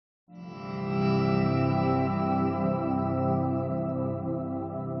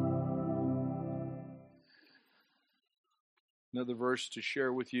Another verse to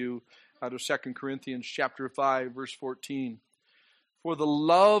share with you out of 2 Corinthians chapter 5, verse 14. For the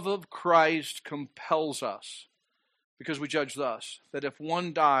love of Christ compels us, because we judge thus, that if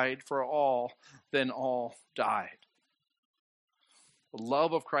one died for all, then all died. The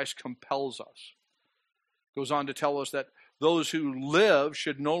love of Christ compels us. Goes on to tell us that those who live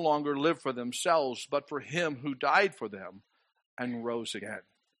should no longer live for themselves, but for him who died for them and rose again.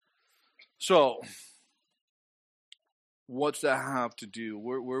 So, what's that have to do?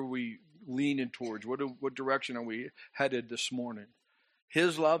 Where are we leaning towards? What direction are we headed this morning?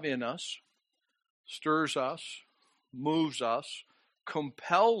 His love in us stirs us, moves us,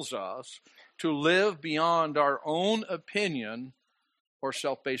 compels us to live beyond our own opinion or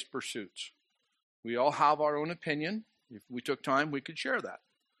self-based pursuits. We all have our own opinion. If we took time, we could share that.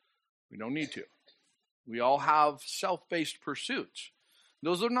 We don't need to. We all have self-based pursuits.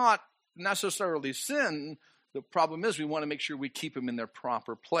 Those are not necessarily sin. The problem is we want to make sure we keep them in their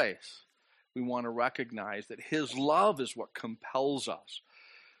proper place. We want to recognize that his love is what compels us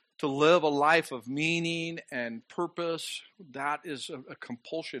to live a life of meaning and purpose. That is a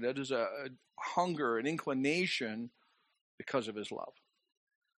compulsion. That is a hunger, an inclination because of his love.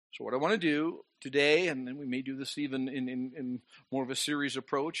 So what I want to do today, and then we may do this even in more of a series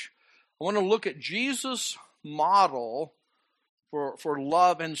approach, I want to look at Jesus' model for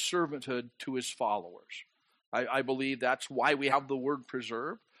love and servanthood to his followers. I believe that's why we have the word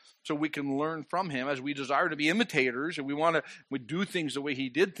preserve, so we can learn from him as we desire to be imitators, and we do things the way he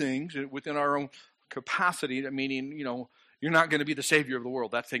did things within our own capacity, meaning, you're not going to be the Savior of the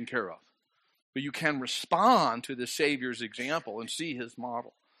world. That's taken care of. But you can respond to the Savior's example and see his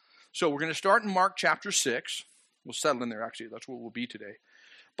model. So we're going to start in Mark chapter 6. We'll settle in there, actually. That's where we'll be today.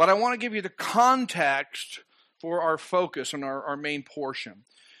 But I want to give you the context for our focus and our main portion.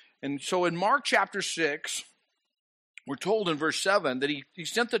 And so in Mark chapter 6, we're told in verse 7 that he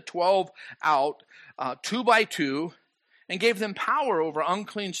sent the 12 out 2 by 2 and gave them power over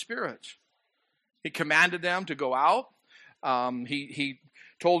unclean spirits. He commanded them to go out. He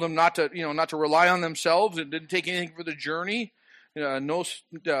told them not to rely on themselves and didn't take anything for the journey. No,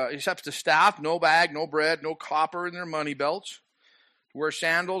 except the staff, no bag, no bread, no copper in their money belts. To wear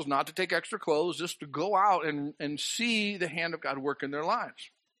sandals, not to take extra clothes, just to go out and see the hand of God work in their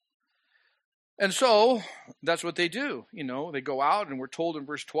lives. And so that's what they do. They go out, and we're told in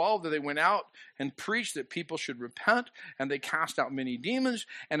verse 12 that they went out and preached that people should repent, and they cast out many demons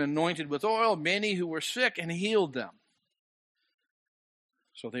and anointed with oil many who were sick and healed them.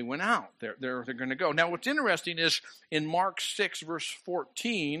 So they went out. They're going to go. Now what's interesting is in Mark 6 verse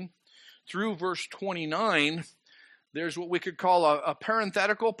 14 through verse 29, there's what we could call a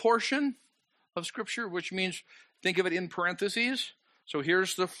parenthetical portion of Scripture, which means think of it in parentheses. So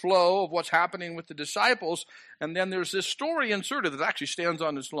here's the flow of what's happening with the disciples, and then there's this story inserted that actually stands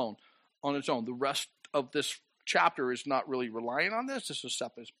on its own. The rest of this chapter is not really relying on this. This is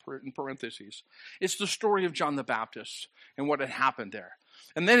set in parentheses. It's the story of John the Baptist and what had happened there.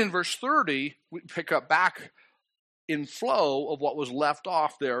 And then in verse 30, we pick up back in flow of what was left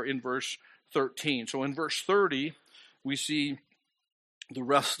off there in verse 13. So in verse 30, we see the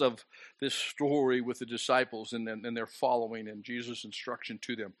rest of this story with the disciples and their following and Jesus' instruction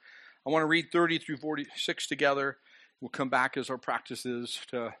to them. I want to read 30 through 46 together. We'll come back as our practice is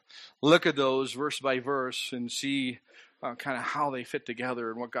to look at those verse by verse and see kind of how they fit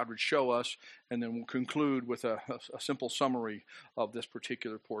together and what God would show us. And then we'll conclude with a simple summary of this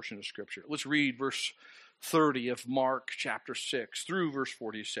particular portion of Scripture. Let's read verse 30 of Mark chapter 6 through verse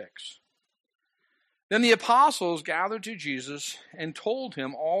 46. Then the apostles gathered to Jesus and told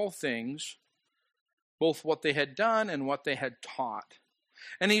him all things, both what they had done and what they had taught.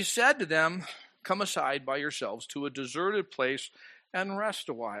 And he said to them, "Come aside by yourselves to a deserted place and rest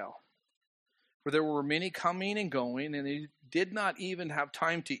a while." For there were many coming and going, and they did not even have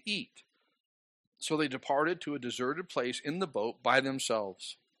time to eat. So they departed to a deserted place in the boat by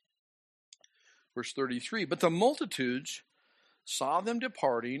themselves. Verse 33, but the multitudes saw them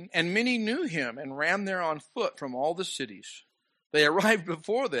departing, and many knew him and ran there on foot from all the cities. They arrived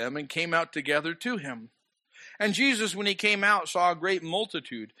before them and came out together to him. And Jesus, when he came out, saw a great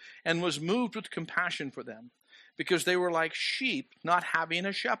multitude and was moved with compassion for them, because they were like sheep not having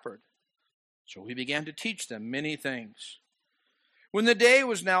a shepherd. So he began to teach them many things. When the day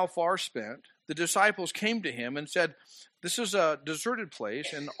was now far spent, the disciples came to him and said, "This is a deserted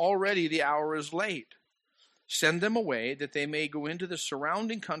place, and already the hour is late. Send them away, that they may go into the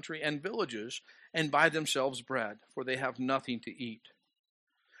surrounding country and villages and buy themselves bread, for they have nothing to eat."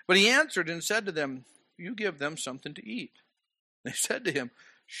 But he answered and said to them, "You give them something to eat." They said to him,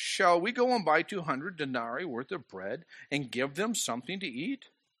 Shall we go and buy 200 denarii worth of bread and give them something to eat?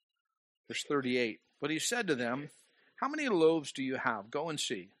 Verse 38. But he said to them, how many loaves do you have? Go and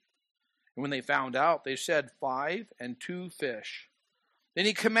see. And when they found out, they said, 5 and 2 fish. Then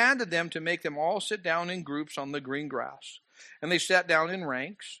he commanded them to make them all sit down in groups on the green grass. And they sat down in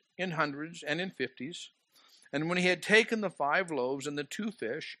ranks, in hundreds and in 50s. And when he had taken the 5 loaves and the 2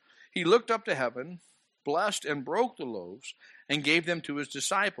 fish, he looked up to heaven, blessed and broke the loaves, and gave them to his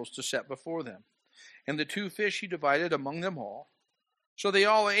disciples to set before them. And the 2 fish he divided among them all. So they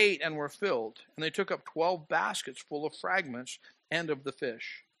all ate and were filled, and they took up 12 baskets full of fragments and of the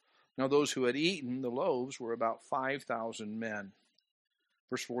fish. Now those who had eaten the loaves were about 5,000 men.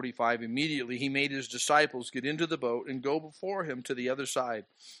 Verse 45, immediately he made his disciples get into the boat and go before him to the other side,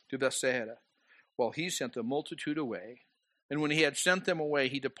 to Bethsaida, while he sent the multitude away. And when he had sent them away,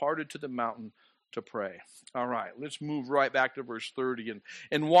 he departed to the mountain to pray. All right, let's move right back to verse 30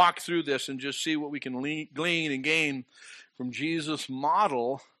 and walk through this and just see what we can glean and gain from Jesus'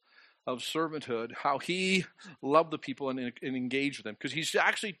 model of servanthood, how he loved the people and engaged with them. Because he's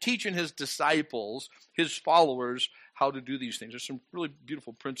actually teaching his disciples, his followers, how to do these things. There's some really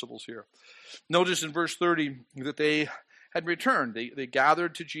beautiful principles here. Notice in verse 30 that they had returned. They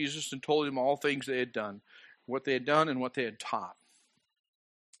gathered to Jesus and told him all things they had done, what they had done and what they had taught.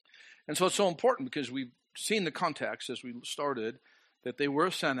 And so it's so important because we've seen the context as we started that they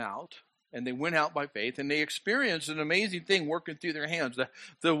were sent out and they went out by faith and they experienced an amazing thing working through their hands,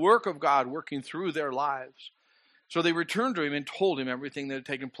 the work of God working through their lives. So they returned to him and told him everything that had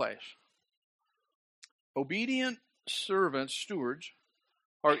taken place. Obedient servants, stewards,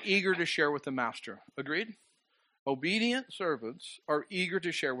 are eager to share with the master. Agreed? Obedient servants are eager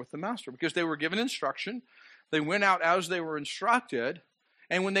to share with the master because they were given instruction. They went out as they were instructed.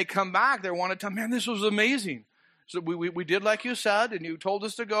 And when they come back, they want to tell, man, this was amazing. So we did like you said, and you told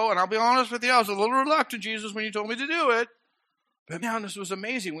us to go. And I'll be honest with you, I was a little reluctant, Jesus, when you told me to do it. But man, this was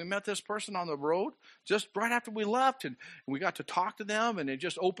amazing. We met this person on the road just right after we left, and we got to talk to them, and it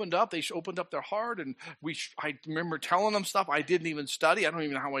just opened up. They opened up their heart, and I remember telling them stuff I didn't even study. I don't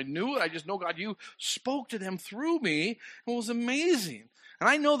even know how I knew it. I just know, God, you spoke to them through me. It was amazing. And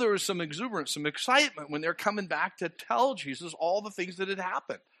I know there was some exuberance, some excitement when they're coming back to tell Jesus all the things that had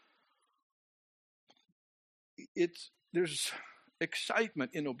happened. There's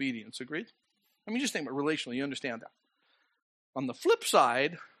excitement in obedience, agreed? I mean, just think about relationally, you understand that. On the flip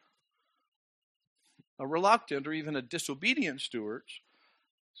side, a reluctant or even a disobedient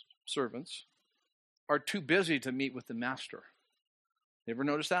servants, are too busy to meet with the master. You ever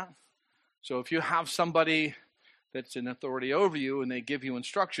notice that? So if you have somebody that's in authority over you and they give you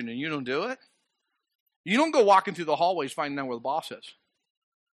instruction and you don't do it, you don't go walking through the hallways finding out where the boss is.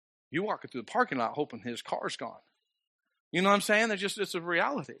 You walking through the parking lot hoping his car's gone. You know what I'm saying? It's a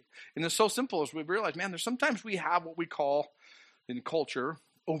reality. And it's so simple as we realize, man, there's sometimes we have what we call in culture,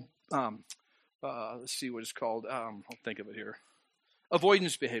 let's see what it's called. I'll think of it here.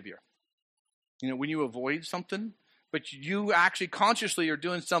 Avoidance behavior. You know, when you avoid something, but you actually consciously are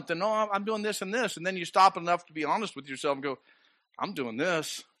doing something, no, I'm doing this and this, and then you stop enough to be honest with yourself and go, I'm doing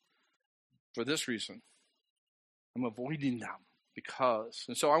this for this reason. I'm avoiding them because.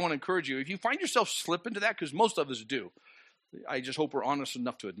 And so I want to encourage you, if you find yourself slip into that, because most of us do, I just hope we're honest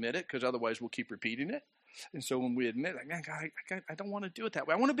enough to admit it, because otherwise we'll keep repeating it. And so when we admit, like, man, God, I don't want to do it that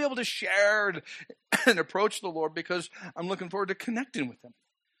way. I want to be able to share and approach the Lord because I'm looking forward to connecting with him.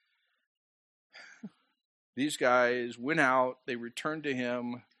 These guys went out, they returned to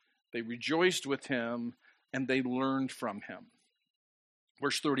him, they rejoiced with him, and they learned from him.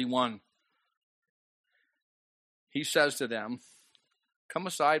 Verse 31, he says to them, come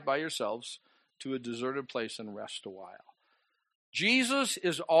aside by yourselves to a deserted place and rest a while. Jesus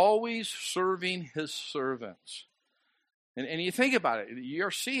is always serving his servants. And you think about it, you're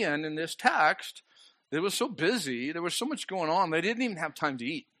seeing in this text, it was so busy, there was so much going on, they didn't even have time to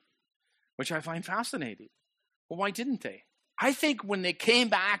eat, which I find fascinating. Well, why didn't they? I think when they came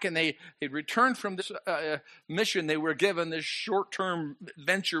back and they returned from this mission they were given, this short-term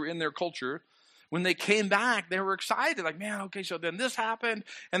venture in their culture, when they came back, they were excited. Like, man, okay, so then this happened,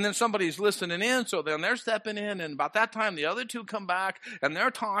 and then somebody's listening in, so then they're stepping in, and about that time, the other two come back, and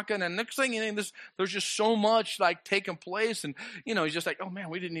they're talking, and next thing you know, there's just so much, like, taking place, and, you know, he's just like, oh, man,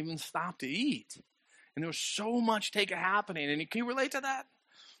 we didn't even stop to eat. And there was so much happening, and can you relate to that?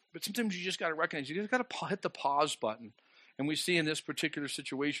 But sometimes you just got to recognize, you just got to hit the pause button. And we see in this particular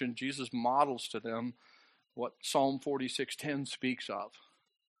situation, Jesus models to them what Psalm 46:10 speaks of.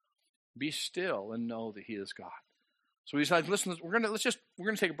 Be still and know that he is God. So he decides, listen, we're gonna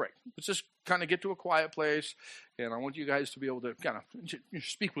take a break. Let's just kind of get to a quiet place, and I want you guys to be able to kind of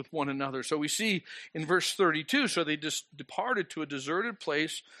speak with one another. So we see in verse 32, so they just departed to a deserted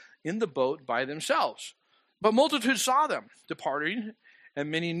place in the boat by themselves. But multitudes saw them departing,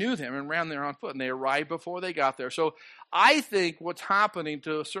 and many knew them and ran there on foot, and they arrived before they got there. So I think what's happening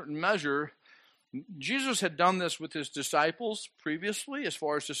to a certain measure, Jesus had done this with his disciples previously as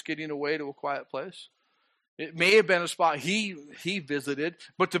far as just getting away to a quiet place. It may have been a spot he visited,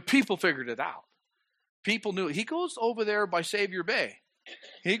 but the people figured it out. People knew it. He goes over there by Savior Bay.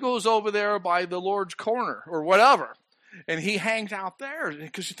 He goes over there by the Lord's Corner or whatever, and he hangs out there.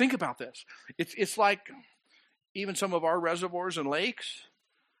 Because you think about this. It's like even some of our reservoirs and lakes.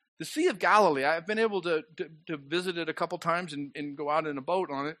 The Sea of Galilee, I've been able to visit it a couple times and go out in a boat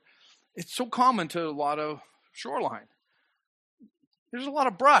on it. It's so common to a lot of shoreline. There's a lot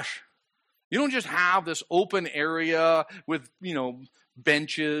of brush. You don't just have this open area with,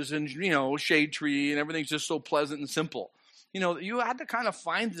 benches and, shade tree and everything's just so pleasant and simple. You had to kind of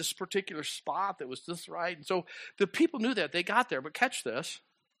find this particular spot that was just right. And so the people knew that. They got there. But catch this.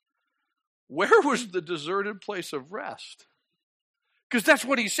 Where was the deserted place of rest? Because that's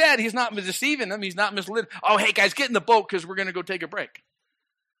what he said. He's not deceiving them. He's not misled. Oh, hey, guys, get in the boat because we're going to go take a break.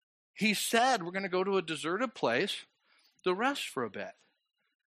 He said we're going to go to a deserted place to rest for a bit.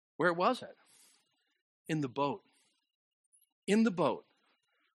 Where was it? In the boat. In the boat.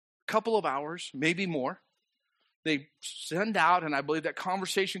 A couple of hours, maybe more. They send out, and I believe that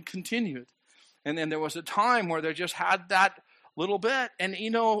conversation continued. And then there was a time where they just had that little bit. And,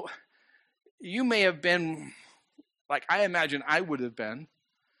 you may have been, like I imagine I would have been,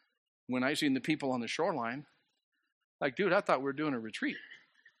 when I seen the people on the shoreline. Like, dude, I thought we were doing a retreat.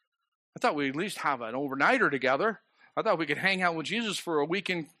 I thought we'd at least have an overnighter together. I thought we could hang out with Jesus for a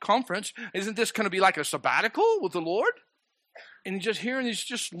weekend conference. Isn't this going to be like a sabbatical with the Lord? And just hearing this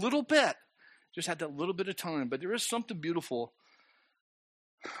just little bit, just had that little bit of time. But there is something beautiful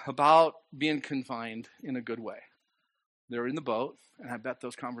about being confined in a good way. They're in the boat, and I bet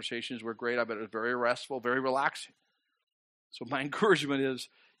those conversations were great. I bet it was very restful, very relaxing. So my encouragement is,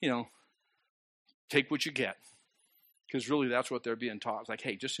 take what you get. Because really that's what they're being taught. It's like,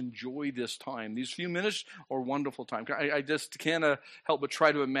 hey, just enjoy this time. These few minutes are wonderful time. I just can't help but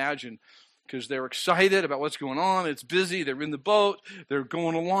try to imagine, because they're excited about what's going on. It's busy. They're in the boat. They're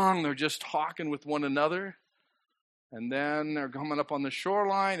going along. They're just talking with one another. And then they're coming up on the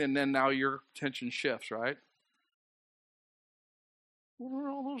shoreline, and then now your attention shifts, right? What are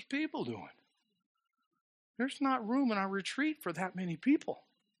all those people doing? There's not room in our retreat for that many people.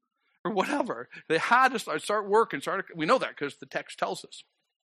 Or whatever. They had to start working. We know that because the text tells us.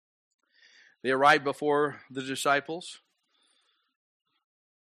 They arrived before the disciples.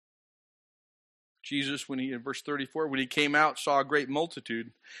 Jesus, in verse 34, when he came out, saw a great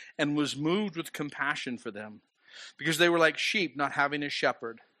multitude and was moved with compassion for them, because they were like sheep not having a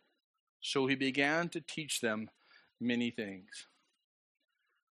shepherd. So he began to teach them many things.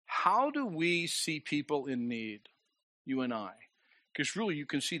 How do we see people in need, you and I? Because really you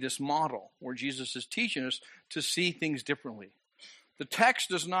can see this model where Jesus is teaching us to see things differently. The text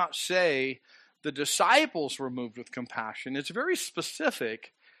does not say the disciples were moved with compassion. It's very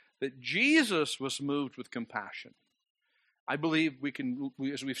specific that Jesus was moved with compassion. I believe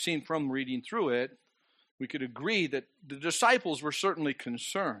as we've seen from reading through it, we could agree that the disciples were certainly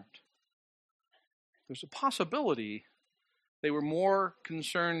concerned. There's a possibility they were more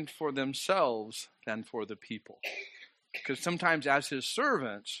concerned for themselves than for the people. Because sometimes as his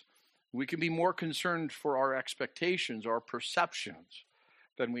servants, we can be more concerned for our expectations, our perceptions,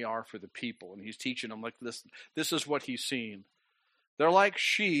 than we are for the people. And he's teaching them like this. This is what he's seen. They're like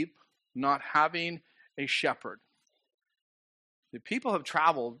sheep not having a shepherd. The people have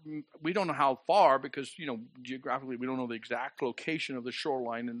traveled, we don't know how far because, geographically we don't know the exact location of the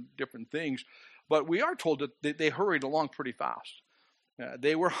shoreline and different things. But we are told that they hurried along pretty fast.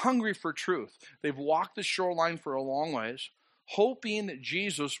 They were hungry for truth. They've walked the shoreline for a long ways, hoping that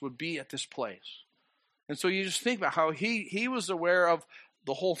Jesus would be at this place. And so you just think about how he was aware of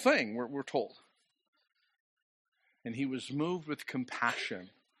the whole thing, we're told. And he was moved with compassion.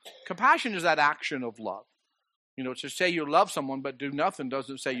 Compassion is that action of love. To say you love someone but do nothing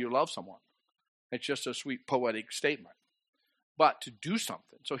doesn't say you love someone. It's just a sweet poetic statement. But to do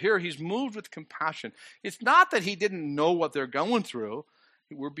something. So here he's moved with compassion. It's not that he didn't know what they're going through.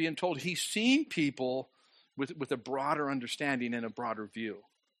 We're being told he's seen people with a broader understanding and a broader view.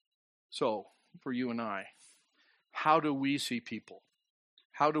 So for you and I, how do we see people?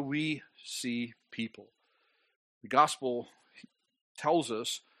 How do we see people? The gospel tells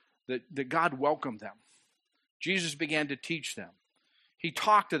us that God welcomed them. Jesus began to teach them. He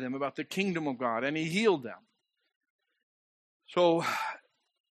talked to them about the kingdom of God, and he healed them. So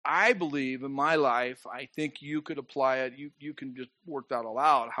I believe in my life, I think you could apply it. You can just work that all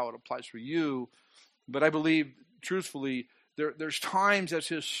out, how it applies for you. But I believe, truthfully, there's times as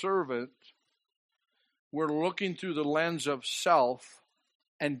his servant, we're looking through the lens of self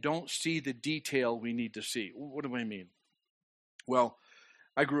and don't see the detail we need to see. What do I mean? Well,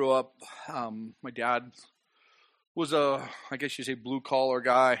 I grew up, my dad was I guess you say blue-collar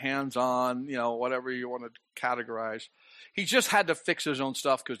guy, hands-on, whatever you want to categorize. He just had to fix his own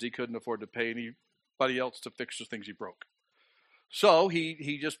stuff because he couldn't afford to pay anybody else to fix the things he broke. So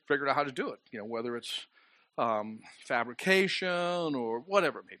he just figured out how to do it, whether it's fabrication or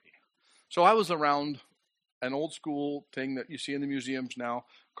whatever it may be. So I was around an old school thing that you see in the museums now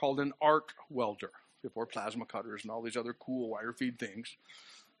called an arc welder, before plasma cutters and all these other cool wire feed things.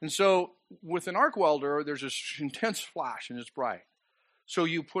 And so with an arc welder, there's this intense flash and it's bright. So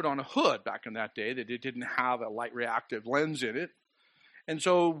you put on a hood back in that day that it didn't have a light reactive lens in it. And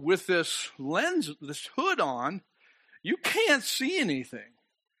so with this lens, this hood on, you can't see anything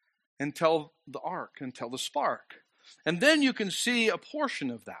until the arc, until the spark. And then you can see a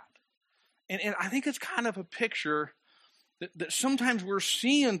portion of that. And I think it's kind of a picture that sometimes we're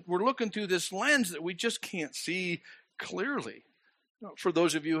looking through this lens that we just can't see clearly. For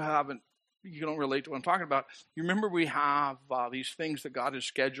those of you who you don't relate to what I'm talking about, you remember we have these things that God has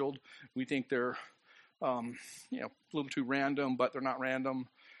scheduled. We think they're a little too random, but they're not random,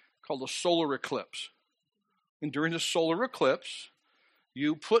 called a solar eclipse. And during the solar eclipse,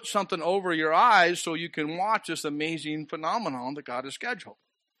 you put something over your eyes so you can watch this amazing phenomenon that God has scheduled.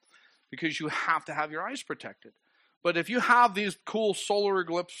 Because you have to have your eyes protected. But if you have these cool solar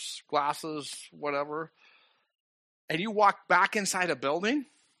eclipse glasses, whatever, and you walk back inside a building,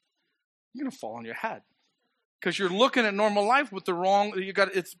 you're going to fall on your head. Because you're looking at normal life with the wrong,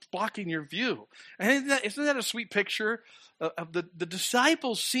 it's blocking your view. And isn't that a sweet picture of the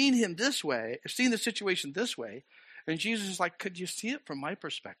disciples seeing him this way, seeing the situation this way, and Jesus is like, could you see it from my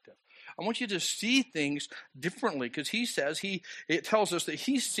perspective? I want you to see things differently, because he says, it tells us that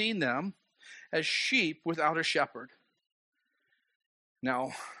he's seen them as sheep without a shepherd.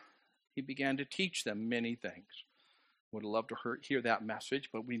 Now, he began to teach them many things. Would have loved to hear that message,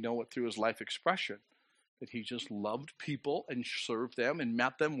 but we know it through his life expression, that he just loved people and served them and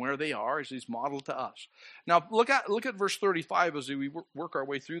met them where they are as he's modeled to us. Now, look at verse 35 as we work our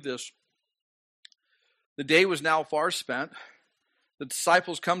way through this. The day was now far spent. The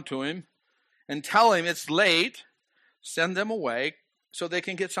disciples come to him and tell him it's late, send them away so they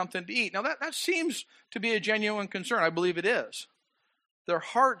can get something to eat. Now that seems to be a genuine concern. I believe it is. Their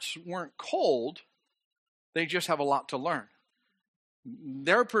hearts weren't cold. They just have a lot to learn.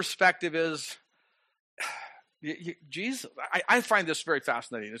 Their perspective is, Jesus, I find this very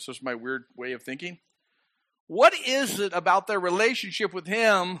fascinating. This is my weird way of thinking. What is it about their relationship with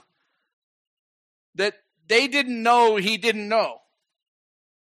him that they didn't know he didn't know?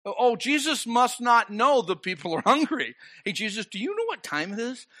 Oh, Jesus must not know the people are hungry. Hey, Jesus, do you know what time it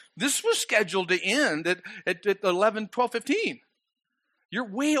is? This was scheduled to end at 11, 12, 15. You're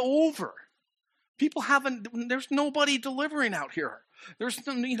way over. People there's nobody delivering out here. There's,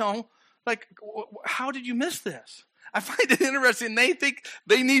 how did you miss this? I find it interesting. They think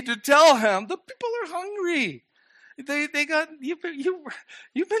they need to tell him the people are hungry.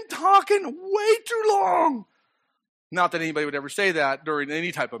 You've been talking way too long. Not that anybody would ever say that during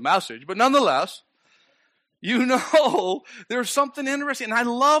any type of message, but nonetheless, there's something interesting. And I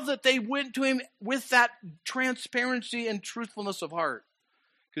love that they went to him with that transparency and truthfulness of heart,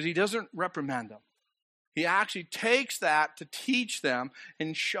 because he doesn't reprimand them. He actually takes that to teach them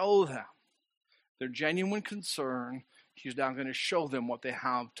and show them their genuine concern. He's now going to show them what they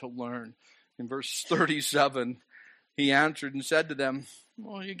have to learn. In verse 37, he answered and said to them,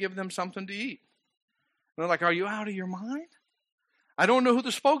 well, you give them something to eat. And they're like, are you out of your mind? I don't know who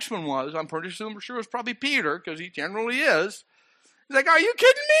the spokesman was. I'm pretty sure it was probably Peter, because he generally is. He's like, are you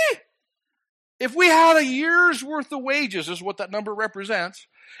kidding me? If we had a year's worth of wages, is what that number represents,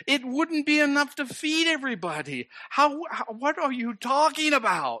 it wouldn't be enough to feed everybody. What are you talking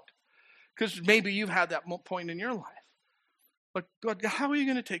about? Because maybe you've had that point in your life. But God, how are you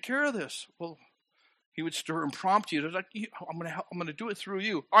going to take care of this? Well, he would stir and prompt you. Like, I'm going to do it through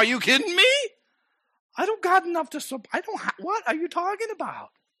you. Are you kidding me? I don't got enough to. What are you talking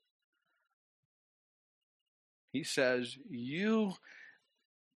about? He says, you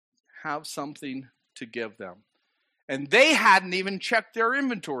have something to give them. And they hadn't even checked their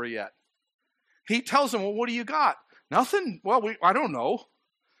inventory yet. He tells them, well, what do you got? Nothing. Well, I don't know.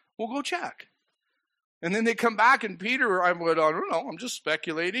 We'll go check. And then they come back, and Peter, I went, I don't know, I'm just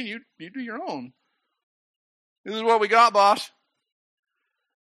speculating. You do your own. This is what we got, boss.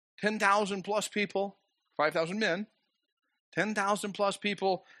 10,000 plus people, 5,000 men, 10,000 plus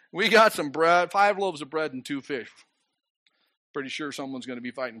people. We got some bread, 5 loaves of bread and 2 fish. Pretty sure someone's going to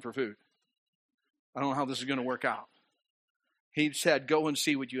be fighting for food. I don't know how this is going to work out. He said, go and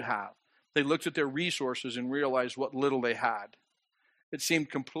see what you have. They looked at their resources and realized what little they had. It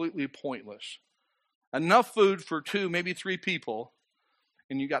seemed completely pointless. Enough food for 2, maybe 3 people,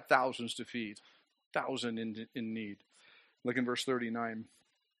 and you got thousands to feed. 1,000 in need. Look in verse 39.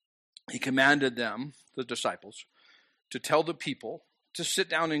 He commanded them, the disciples, to tell the people to sit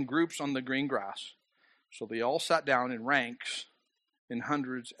down in groups on the green grass. So they all sat down in ranks, in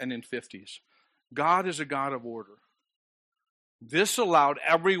hundreds and in 50s. God is a God of order. This allowed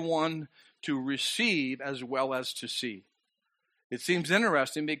everyone to receive as well as to see. It seems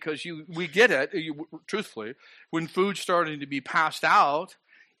interesting because we get it, truthfully, when food's starting to be passed out,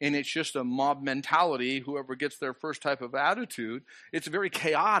 and it's just a mob mentality, whoever gets their first type of attitude, it's very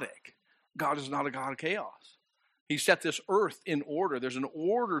chaotic. God is not a God of chaos. He set this earth in order. There's an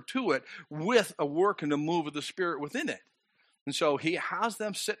order to it with a work and a move of the Spirit within it. And so he has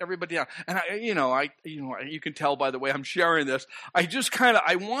them sit everybody down. And you can tell by the way I'm sharing this, I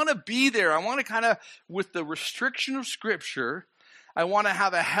want to be there. I want to kind of, with the restriction of Scripture, I want to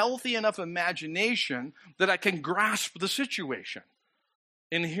have a healthy enough imagination that I can grasp the situation.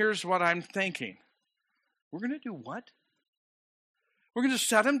 And here's what I'm thinking. We're going to do what? We're going to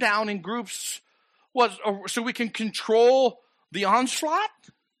set them down in groups so we can control the onslaught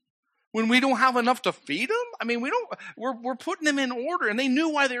when we don't have enough to feed them? I mean, we're putting them in order, and they knew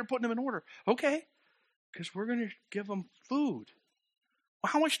why they were putting them in order. Okay, because we're going to give them food.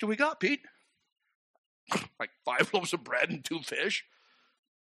 Well, how much do we got, Pete? Like 5 loaves of bread and 2 fish.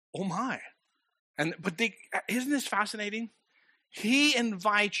 Oh my. Isn't this fascinating? He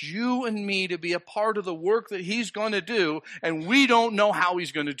invites you and me to be a part of the work that he's going to do, and we don't know how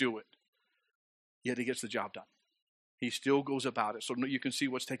he's going to do it. Yet he gets the job done. He still goes about it. So you can see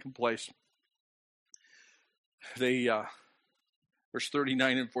what's taking place. Verse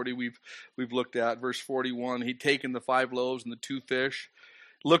 39 and 40 we've looked at. Verse 41, he'd taken the 5 loaves and the 2 fish,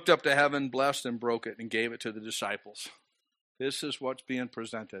 looked up to heaven, blessed and broke it, and gave it to the disciples. This is what's being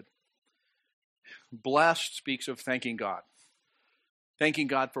presented. Blessed speaks of thanking God. Thanking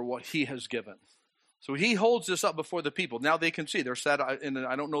God for what he has given. So he holds this up before the people. Now they can see. They're set, and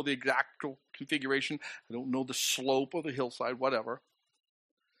I don't know the exact configuration. I don't know the slope of the hillside, whatever.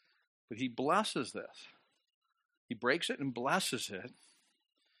 But he blesses this. He breaks it and blesses it.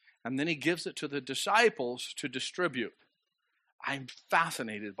 And then he gives it to the disciples to distribute. I'm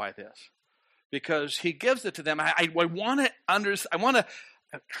fascinated by this. Because he gives it to them. I want to understand.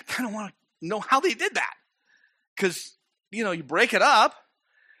 I kind of want to know how they did that. Because, you break it up.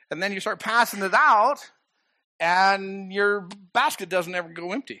 And then you start passing it out, and your basket doesn't ever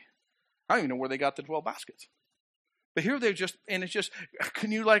go empty. I don't even know where they got the 12 baskets. But here they're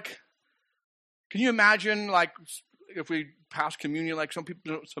can you imagine, if we pass communion, like some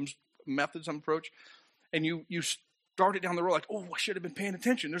people, some method, some approach, and you start it down the road, I should have been paying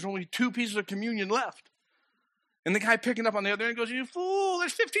attention. There's only 2 pieces of communion left. And the guy picking up on the other end goes, you fool,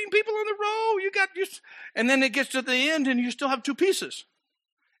 there's 15 people on the row. And then it gets to the end, and you still have 2 pieces.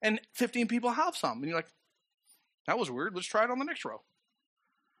 And 15 people have some. And you're like, that was weird. Let's try it on the next row.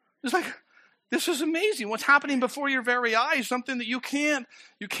 It's like, this is amazing. What's happening before your very eyes, something that you can't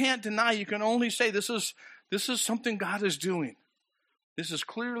deny. You can only say this is something God is doing. This is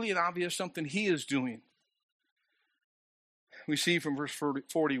clearly and obvious something he is doing. We see from verse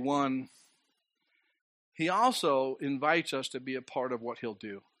 41, he also invites us to be a part of what he'll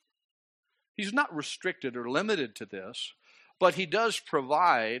do. He's not restricted or limited to this. But he does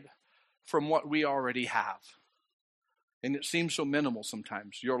provide from what we already have. And it seems so minimal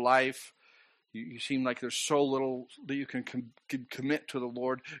sometimes. Your life, you seem like there's so little that you can commit to the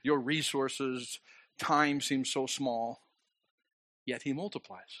Lord. Your resources, time seems so small. Yet he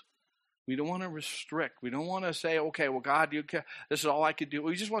multiplies. We don't want to restrict. We don't want to say, okay, well, God, this is all I could do.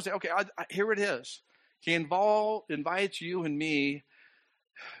 We just want to say, okay, here it is. He invites you and me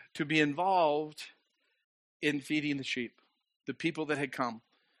to be involved in feeding the sheep. The people that had come.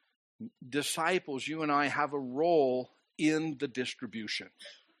 Disciples, you and I have a role in the distribution.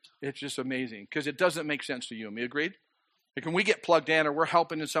 It's just amazing because it doesn't make sense to you and me. Agreed? When we get plugged in or we're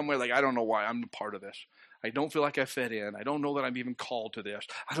helping in some way, I don't know why I'm a part of this. I don't feel like I fit in. I don't know that I'm even called to this.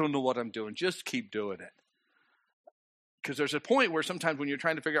 I don't know what I'm doing. Just keep doing it. Because there's a point where sometimes when you're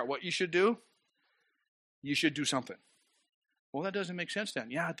trying to figure out what you should do something. Well, that doesn't make sense then.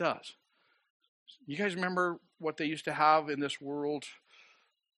 Yeah, it does. You guys remember what they used to have in this world?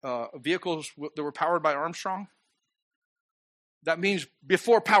 Vehicles that were powered by Armstrong? That means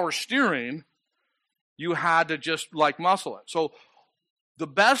before power steering, you had to just like muscle it. So the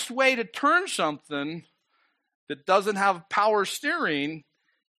best way to turn something that doesn't have power steering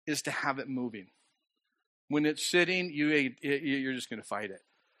is to have it moving. When it's sitting, you're just going to fight it.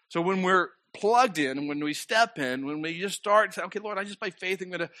 So when we're plugged in, when we step in, when we just start, say, okay, Lord, I just by faith I'm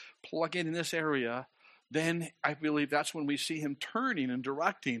going to plug in this area, then I believe that's when we see him turning and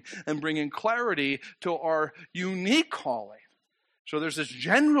directing and bringing clarity to our unique calling. So there's this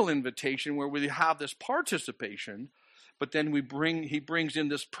general invitation where we have this participation, but then he brings in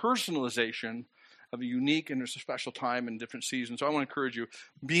this personalization of a unique and there's a special time and different seasons. So I want to encourage you,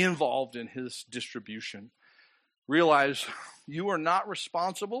 be involved in his distribution. Realize you are not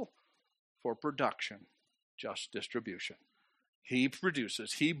responsible for production, just distribution. He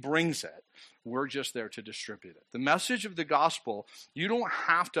produces, he brings it. We're just there to distribute it. The message of the gospel, you don't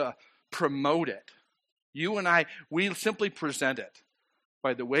have to promote it. You and I, we simply present it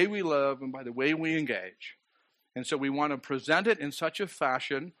by the way we live and by the way we engage. And so we want to present it in such a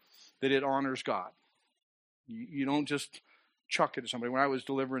fashion that it honors God. You don't just chuck it to somebody. When I was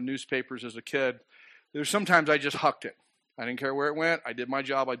delivering newspapers as a kid, there's sometimes I just hucked it. I didn't care where it went. I did my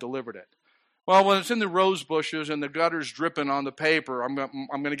job. I delivered it. Well, when it's in the rose bushes and the gutter's dripping on the paper, I'm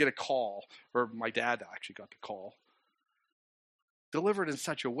going to get a call. Or my dad actually got the call. Delivered in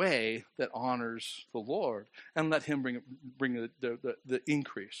such a way that honors the Lord and let him bring the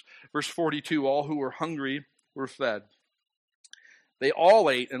increase. Verse 42, all who were hungry were fed. They all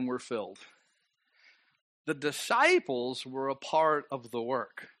ate and were filled. The disciples were a part of the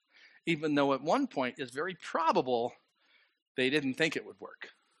work, even though at one point it's very probable they didn't think it would work.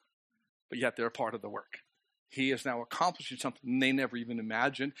 But yet they're a part of the work. He is now accomplishing something they never even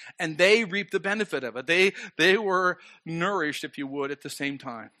imagined, and they reap the benefit of it. They were nourished, if you would, at the same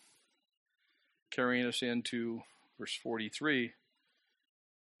time. Carrying us into verse 43. And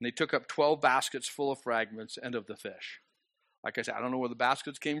they took up 12 baskets full of fragments and of the fish. Like I said, I don't know where the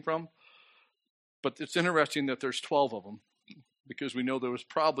baskets came from, but it's interesting that there's 12 of them, because we know there was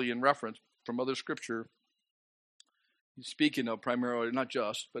probably in reference from other scripture, speaking of primarily, not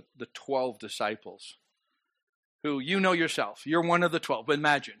just, but the 12 disciples. Who you know yourself. You're one of the 12.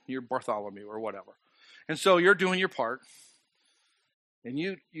 Imagine you're Bartholomew or whatever. And so you're doing your part. And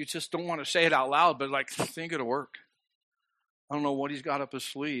you just don't want to say it out loud, but like, think it'll work. I don't know what he's got up his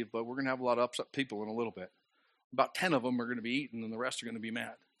sleeve, but we're going to have a lot of upset people in a little bit. About 10 of them are going to be eaten and the rest are going to be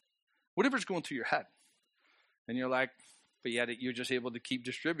mad. Whatever's going through your head. And you're like, but yet you're just able to keep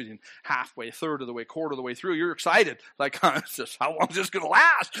distributing halfway, third of the way, quarter of the way through. You're excited. Like, how long is this going to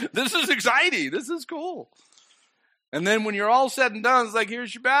last? This is exciting. This is cool. And then when you're all said and done, it's like,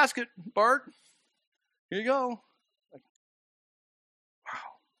 here's your basket, Bart. Here you go. Like, wow.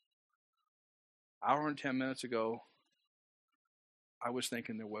 Hour and 10 minutes ago, I was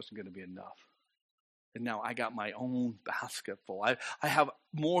thinking there wasn't going to be enough. And now I got my own basket full. I have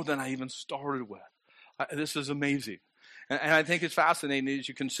more than I even started with. This is amazing. And I think it's fascinating as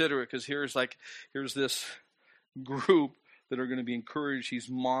you consider it, because here's this group that are going to be encouraged. He's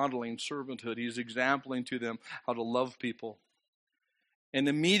modeling servanthood. He's exempling to them how to love people. And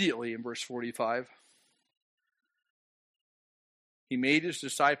immediately in verse 45, he made his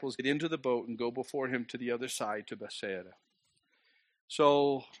disciples get into the boat and go before him to the other side to Bethsaida.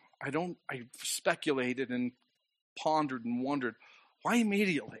 So I speculated and pondered and wondered, why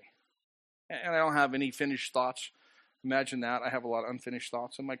immediately? And I don't have any finished thoughts. Imagine that. I have a lot of unfinished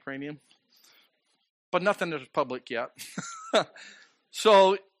thoughts in my cranium. But nothing that's public yet.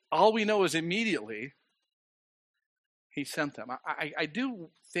 So all we know is immediately he sent them. I do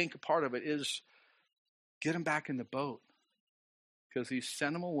think a part of it is get them back in the boat, because he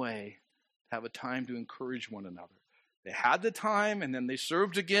sent them away to have a time to encourage one another. They had the time, and then they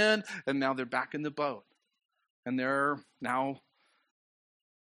served again, and now they're back in the boat. And they're now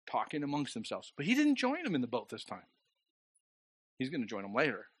talking amongst themselves. But he didn't join them in the boat this time. He's going to join them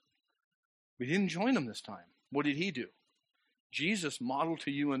later. But he didn't join them this time. What did he do? Jesus modeled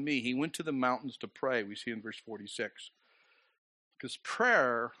to you and me. He went to the mountains to pray, we see in verse 46. Because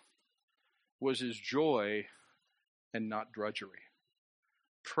prayer was his joy and not drudgery.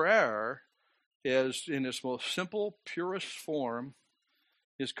 Prayer is, in its most simple, purest form,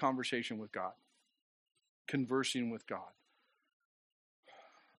 is conversation with God. Conversing with God.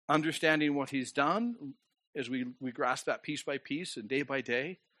 Understanding what he's done as we grasp that piece by piece and day by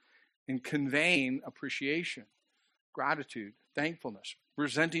day, and conveying appreciation, gratitude, thankfulness,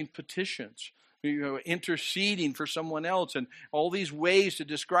 presenting petitions, interceding for someone else, and all these ways to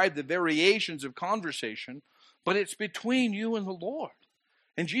describe the variations of conversation, but it's between you and the Lord.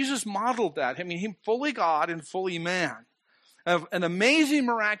 And Jesus modeled that. I mean, he fully God and fully man. An amazing,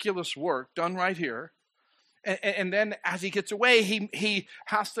 miraculous work done right here. And then as he gets away, he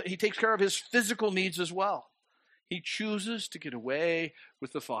takes care of his physical needs as well. He chooses to get away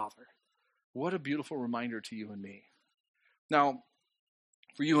with the Father. What a beautiful reminder to you and me. Now,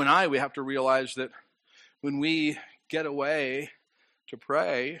 for you and I, we have to realize that when we get away to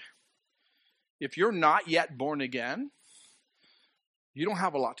pray, if you're not yet born again, you don't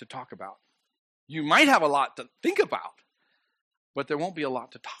have a lot to talk about. You might have a lot to think about, but there won't be a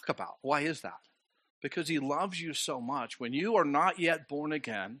lot to talk about. Why is that? Because he loves you so much. When you are not yet born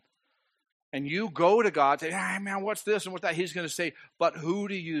again, and you go to God, say, hey, man, what's this and what's that? He's going to say, but who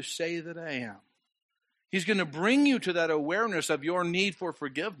do you say that I am? He's going to bring you to that awareness of your need for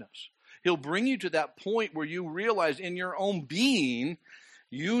forgiveness. He'll bring you to that point where you realize in your own being,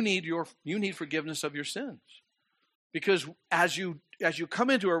 you need forgiveness of your sins. Because as you come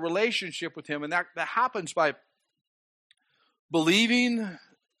into a relationship with him, and that happens by believing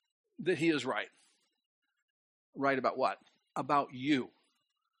that he is right. Right about what? About you.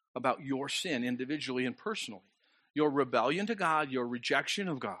 About your sin individually and personally. Your rebellion to God, your rejection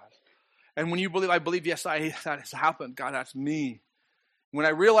of God. And when you believe, I believe, yes, that has happened. God, that's me. When I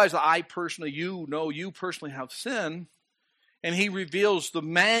realize that you personally have sin, and he reveals the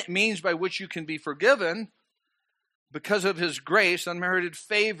means by which you can be forgiven, because of his grace, unmerited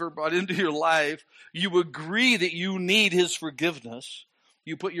favor brought into your life, you agree that you need his forgiveness.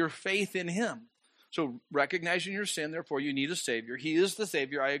 You put your faith in him. So recognizing your sin, therefore you need a Savior. He is the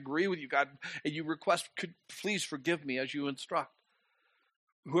Savior. I agree with you, God. And you request, please forgive me as you instruct.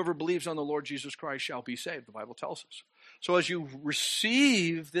 Whoever believes on the Lord Jesus Christ shall be saved, the Bible tells us. So as you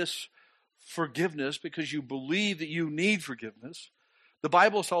receive this forgiveness because you believe that you need forgiveness, the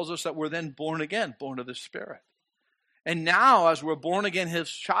Bible tells us that we're then born again, born of the Spirit. And now, as we're born again, his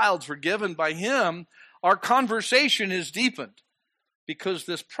child, forgiven by him, our conversation is deepened because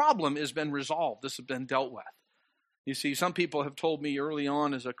this problem has been resolved. This has been dealt with. You see, some people have told me early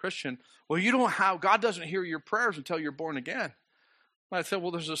on as a Christian, well, God doesn't hear your prayers until you're born again. And I said,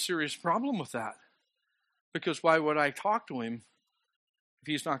 well, there's a serious problem with that. Because why would I talk to him if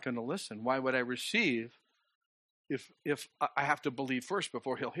he's not going to listen? Why would I receive if I have to believe first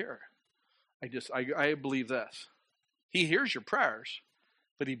before he'll hear? I believe this. He hears your prayers,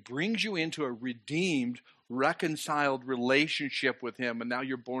 but he brings you into a redeemed, reconciled relationship with him. And now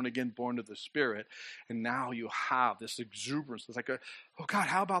you're born again, born of the Spirit. And now you have this exuberance. It's like, oh God,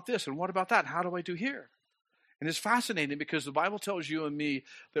 how about this? And what about that? How do I do here? And it's fascinating because the Bible tells you and me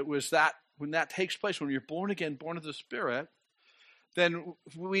that when that takes place, when you're born again, born of the Spirit, then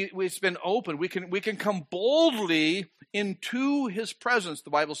it's been open. We can come boldly into his presence. The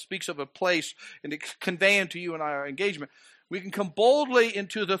Bible speaks of a place, and it's conveying to you in our engagement. We can come boldly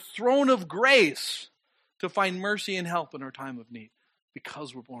into the throne of grace to find mercy and help in our time of need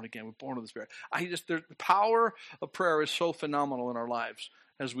because we're born again. We're born of the Spirit. The power of prayer is so phenomenal in our lives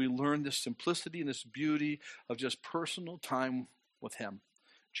as we learn this simplicity and this beauty of just personal time with him.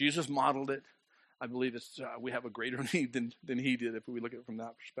 Jesus modeled it. I believe we have a greater need than he did if we look at it from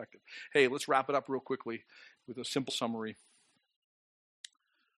that perspective. Hey, let's wrap it up real quickly with a simple summary.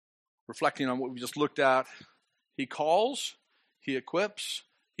 Reflecting on what we just looked at, he calls, he equips,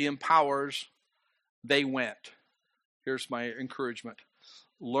 he empowers, they went. Here's my encouragement.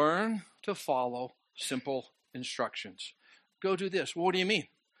 Learn to follow simple instructions. Go do this. Well, what do you mean?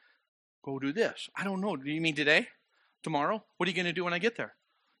 Go do this. I don't know. Do you mean today? Tomorrow? What are you going to do when I get there?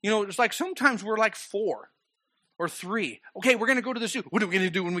 It's like sometimes we're like 4 or 3. Okay, we're going to go to the zoo. What are we going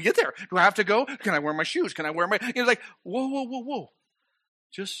to do when we get there? Do I have to go? Can I wear my shoes? Can I wear my... It's like, whoa.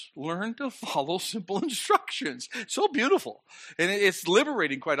 Just learn to follow simple instructions. It's so beautiful. And it's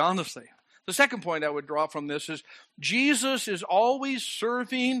liberating, quite honestly. The second point I would draw from this is Jesus is always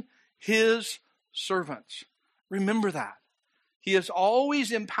serving his servants. Remember that. He is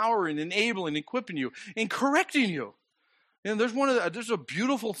always empowering, enabling, equipping you, and correcting you. And there's a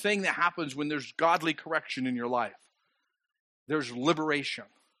beautiful thing that happens when there's godly correction in your life. There's liberation.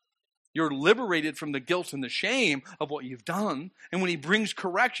 You're liberated from the guilt and the shame of what you've done. And when he brings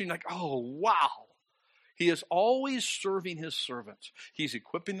correction, you're like, oh, wow. He is always serving his servants. He's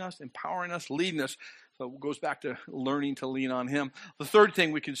equipping us, empowering us, leading us. So it goes back to learning to lean on him. The third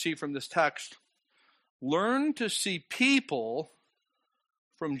thing we can see from this text, learn to see people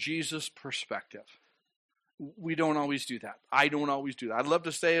from Jesus' perspective. We don't always do that. I don't always do that. I'd love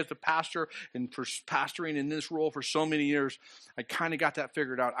to say as a pastor and for pastoring in this role for so many years, I kind of got that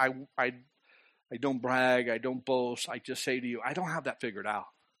figured out. I don't brag. I don't boast. I just say to you, I don't have that figured out.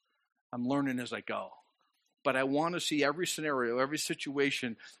 I'm learning as I go. But I want to see every scenario, every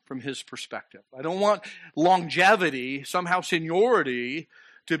situation from his perspective. I don't want longevity, somehow seniority,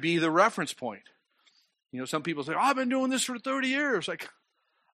 to be the reference point. Some people say, I've been doing this for 30 years. Like,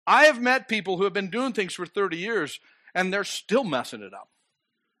 I have met people who have been doing things for 30 years, and they're still messing it up.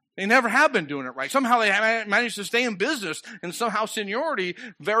 They never have been doing it right. Somehow they managed to stay in business, and somehow seniority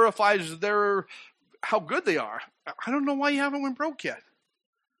verifies how good they are. I don't know why you haven't went broke yet.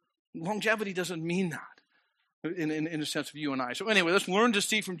 Longevity doesn't mean that in the sense of you and I. So anyway, let's learn to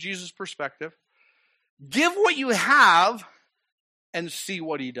see from Jesus' perspective. Give what you have and see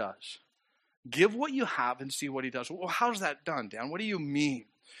what he does. Give what you have and see what he does. Well, how's that done, Dan? What do you mean?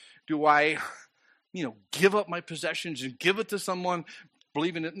 Do I, give up my possessions and give it to someone,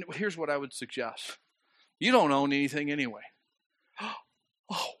 believing it? Here's what I would suggest. You don't own anything anyway.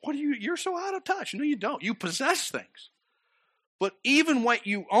 Oh, you're so out of touch. No, you don't. You possess things. But even what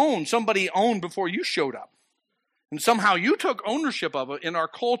you own, somebody owned before you showed up. And somehow you took ownership of it in our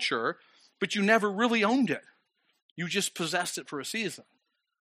culture, but you never really owned it. You just possessed it for a season.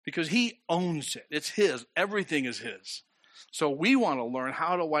 Because he owns it. It's his. Everything is his. So we want to learn,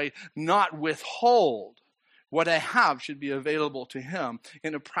 how do I not withhold what I have should be available to him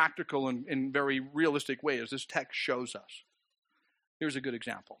in a practical and very realistic way, as this text shows us. Here's a good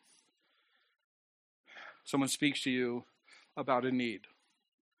example. Someone speaks to you about a need.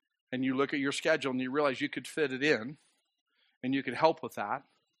 And you look at your schedule and you realize you could fit it in. And you could help with that.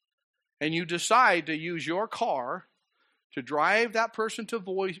 And you decide to use your car to drive that person to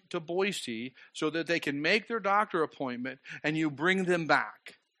Boise so that they can make their doctor appointment, and you bring them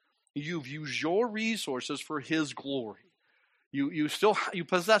back. You've used your resources for his glory. You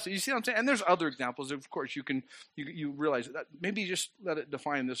possess it. You see what I'm saying? And there's other examples. Of course, you realize that. Maybe just let it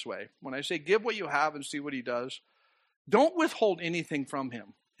define this way. When I say give what you have and see what he does, don't withhold anything from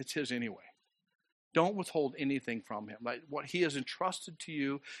him. It's his anyway. Don't withhold anything from him. Like what he has entrusted to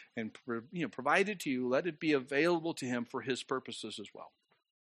you and provided to you, let it be available to him for his purposes as well.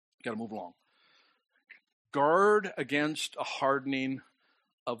 Got to move along. Guard against a hardening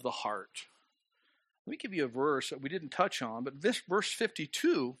of the heart. Let me give you a verse that we didn't touch on, but this verse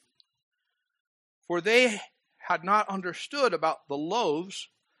 52, for they had not understood about the loaves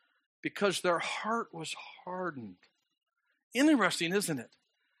because their heart was hardened. Interesting, isn't it?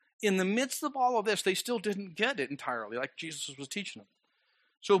 In the midst of all of this, they still didn't get it entirely, like Jesus was teaching them.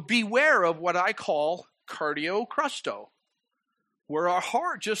 So beware of what I call cardio crusto, where our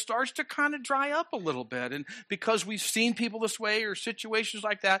heart just starts to kind of dry up a little bit. And because we've seen people this way or situations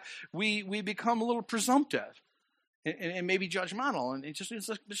like that, we become a little presumptive and maybe judgmental. And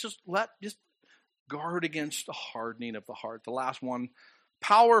just guard against the hardening of the heart. The last one,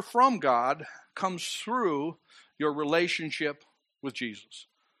 power from God comes through your relationship with Jesus.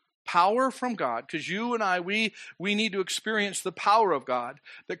 Power from God, because you and I, we need to experience the power of God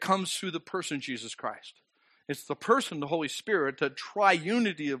that comes through the person Jesus Christ. It's the person, the Holy Spirit, the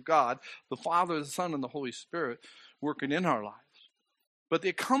triunity of God, the Father, the Son, and the Holy Spirit working in our lives. But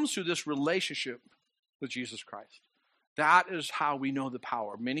it comes through this relationship with Jesus Christ. That is how we know the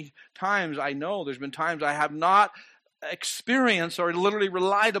power. Many times I know there's been times I have not experienced or literally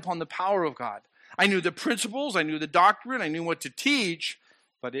relied upon the power of God. I knew the principles, I knew the doctrine, I knew what to teach,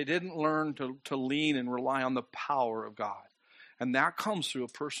 but I didn't learn to lean and rely on the power of God. And that comes through a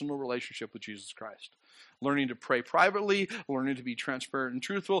personal relationship with Jesus Christ. Learning to pray privately, learning to be transparent and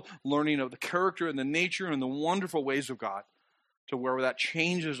truthful, learning of the character and the nature and the wonderful ways of God, to where that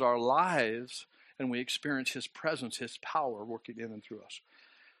changes our lives and we experience his presence, his power working in and through us.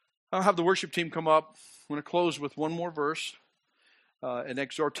 I'll have the worship team come up. I'm going to close with one more verse, an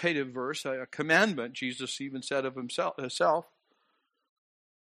exhortative verse, a commandment Jesus even said of himself.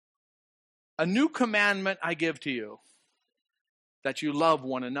 A new commandment I give to you, that you love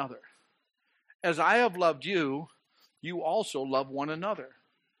one another. As I have loved you, you also love one another.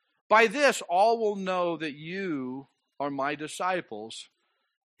 By this, all will know that you are my disciples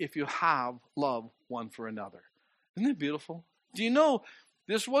if you have love one for another. Isn't that beautiful? Do you know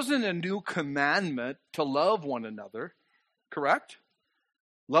this wasn't a new commandment to love one another, correct?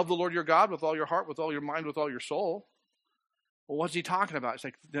 Love the Lord your God with all your heart, with all your mind, with all your soul. Well, what's he talking about? It's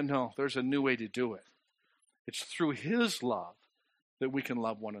like, no, there's a new way to do it. It's through his love that we can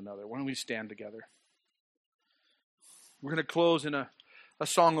love one another. Why don't we stand together? We're going to close in a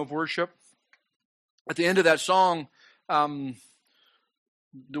song of worship. At the end of that song, the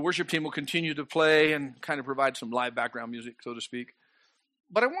worship team will continue to play and kind of provide some live background music, so to speak.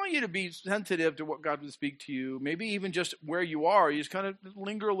 But I want you to be sensitive to what God would speak to you. Maybe even just where you are. You just kind of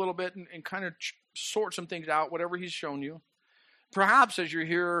linger a little bit and kind of sort some things out, whatever he's shown you. Perhaps as you're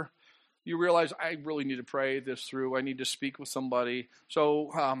here, you realize, I really need to pray this through. I need to speak with somebody.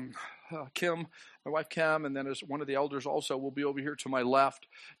 So Kim, my wife Kim, and then as one of the elders also will be over here to my left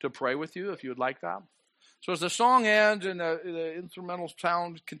to pray with you if you would like that. So as the song ends and the instrumental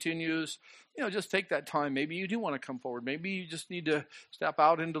sound continues, just take that time. Maybe you do want to come forward. Maybe you just need to step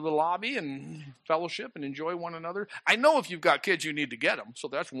out into the lobby and fellowship and enjoy one another. I know if you've got kids, you need to get them. So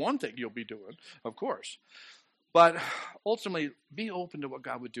that's one thing you'll be doing, of course. But ultimately, be open to what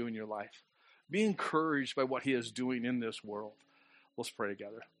God would do in your life. Be encouraged by what he is doing in this world. Let's pray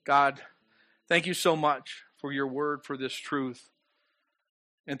together. God, thank you so much for your word, for this truth.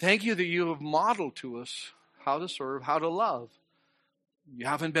 And thank you that you have modeled to us how to serve, how to love. You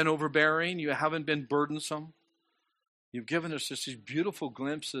haven't been overbearing. You haven't been burdensome. You've given us just these beautiful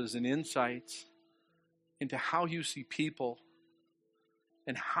glimpses and insights into how you see people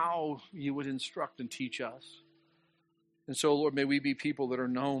and how you would instruct and teach us. And so, Lord, may we be people that are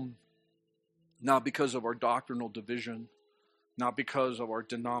known not because of our doctrinal division, not because of our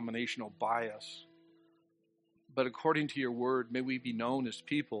denominational bias, but according to your word, may we be known as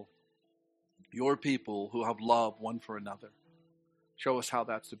people, your people who have love one for another. Show us how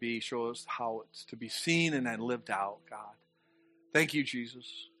that's to be. Show us how it's to be seen and then lived out, God. Thank you, Jesus.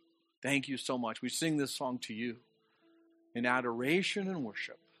 Thank you so much. We sing this song to you in adoration and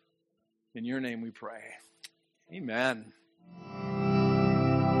worship. In your name we pray. Amen.